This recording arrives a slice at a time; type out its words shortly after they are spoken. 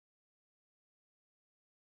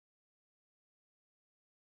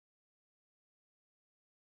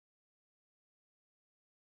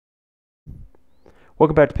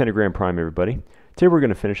Welcome back to Pentagram Prime, everybody. Today we're going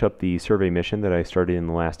to finish up the survey mission that I started in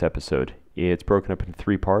the last episode. It's broken up into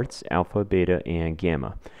 3 parts, Alpha, Beta, and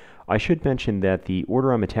Gamma. I should mention that the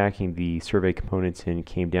order I'm attacking the survey components in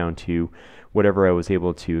came down to whatever I was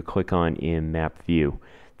able to click on in map view.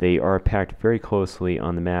 They are packed very closely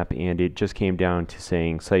on the map, and it just came down to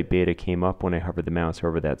saying Site Beta came up when I hovered the mouse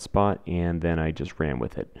over that spot, and then I just ran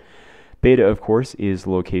with it. Beta, of course, is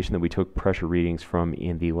the location that we took pressure readings from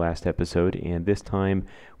in the last episode, and this time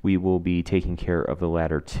we will be taking care of the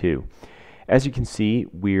latter two. As you can see,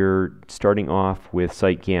 we're starting off with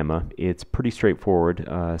Site Gamma. It's pretty straightforward.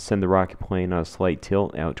 Send the rocket plane on a slight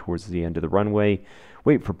tilt out towards the end of the runway,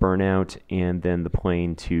 wait for burnout, and then the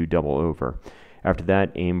plane to double over. After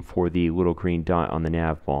that, aim for the little green dot on the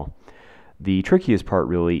nav ball. The trickiest part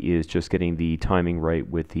really is just getting the timing right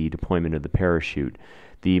with the deployment of the parachute.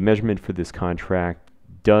 The measurement for this contract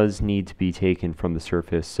does need to be taken from the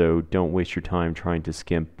surface, so don't waste your time trying to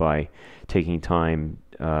skimp by taking time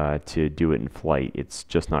to do it in flight. It's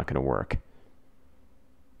just not going to work.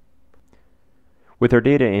 With our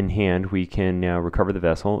data in hand, we can now recover the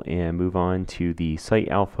vessel and move on to the Site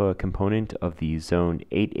Alpha component of the Zone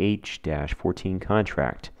 8H-14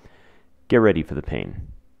 contract. Get ready for the pain.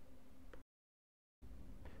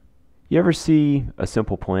 You ever see A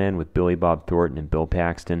Simple Plan with Billy Bob Thornton and Bill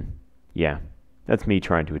Paxton? Yeah, that's me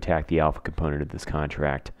trying to attack the Alpha component of this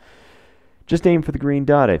contract. Just aim for the green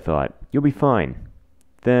dot, I thought. You'll be fine.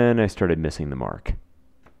 Then I started missing the mark.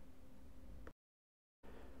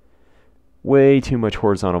 Way too much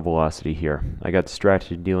horizontal velocity here. I got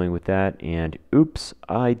distracted dealing with that, and oops,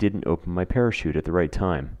 I didn't open my parachute at the right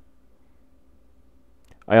time.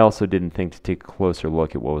 I also didn't think to take a closer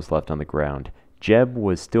look at what was left on the ground. Jeb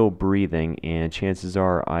was still breathing, and chances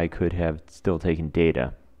are I could have still taken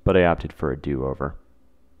data, but I opted for a do-over.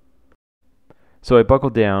 So I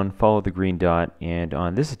buckled down, followed the green dot, and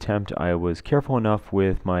on this attempt I was careful enough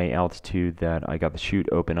with my altitude that I got the chute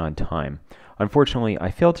open on time. Unfortunately, I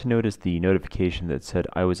failed to notice the notification that said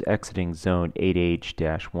I was exiting Zone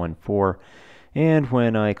 8H-14, and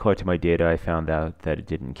when I collected my data I found out that it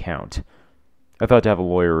didn't count. I thought to have a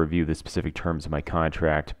lawyer review the specific terms of my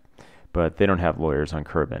contract, but they don't have lawyers on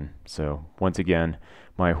Kerbin, so once again,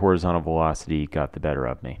 my horizontal velocity got the better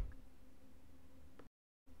of me.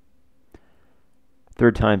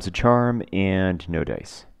 Third time's a charm, and no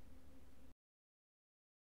dice.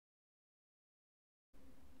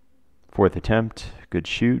 Fourth attempt, good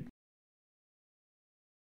shoot.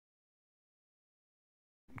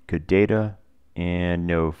 Good data, and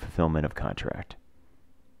no fulfillment of contract.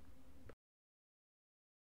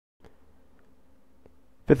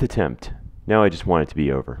 Fifth attempt. Now I just want it to be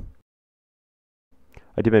over.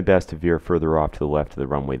 I did my best to veer further off to the left of the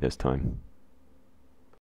runway this time.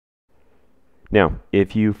 Now,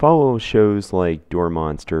 if you follow shows like Door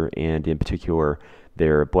Monster, and in particular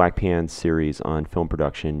their Black Pants series on film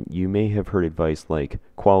production, you may have heard advice like,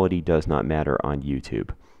 quality does not matter on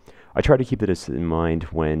YouTube. I try to keep this in mind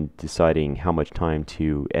when deciding how much time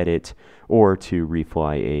to edit or to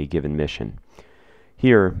refly a given mission.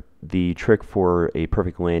 Here, the trick for a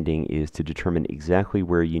perfect landing is to determine exactly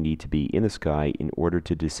where you need to be in the sky in order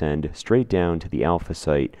to descend straight down to the Alpha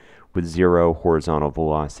site with 0 horizontal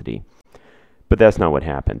velocity. But that's not what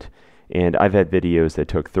happened. And I've had videos that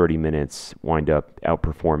took 30 minutes wind up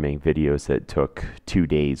outperforming videos that took 2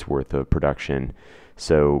 days worth of production.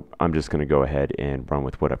 So I'm just going to go ahead and run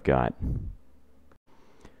with what I've got.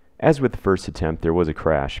 As with the first attempt, there was a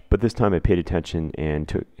crash, but this time I paid attention and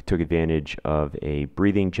took advantage of a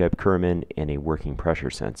breathing Jeb Kerman and a working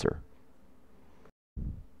pressure sensor.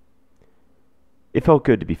 It felt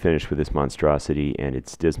good to be finished with this monstrosity and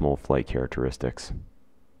its dismal flight characteristics.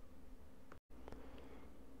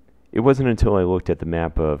 It wasn't until I looked at the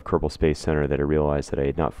map of Kerbal Space Center that I realized that I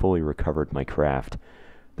had not fully recovered my craft.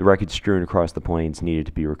 The wreckage strewn across the plains needed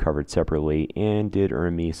to be recovered separately and did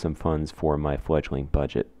earn me some funds for my fledgling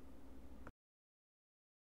budget.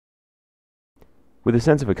 With a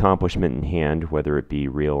sense of accomplishment in hand, whether it be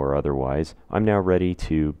real or otherwise, I'm now ready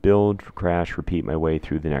to build, crash, repeat my way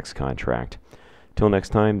through the next contract. Till next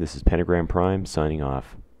time, this is Pentagram Prime signing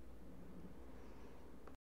off.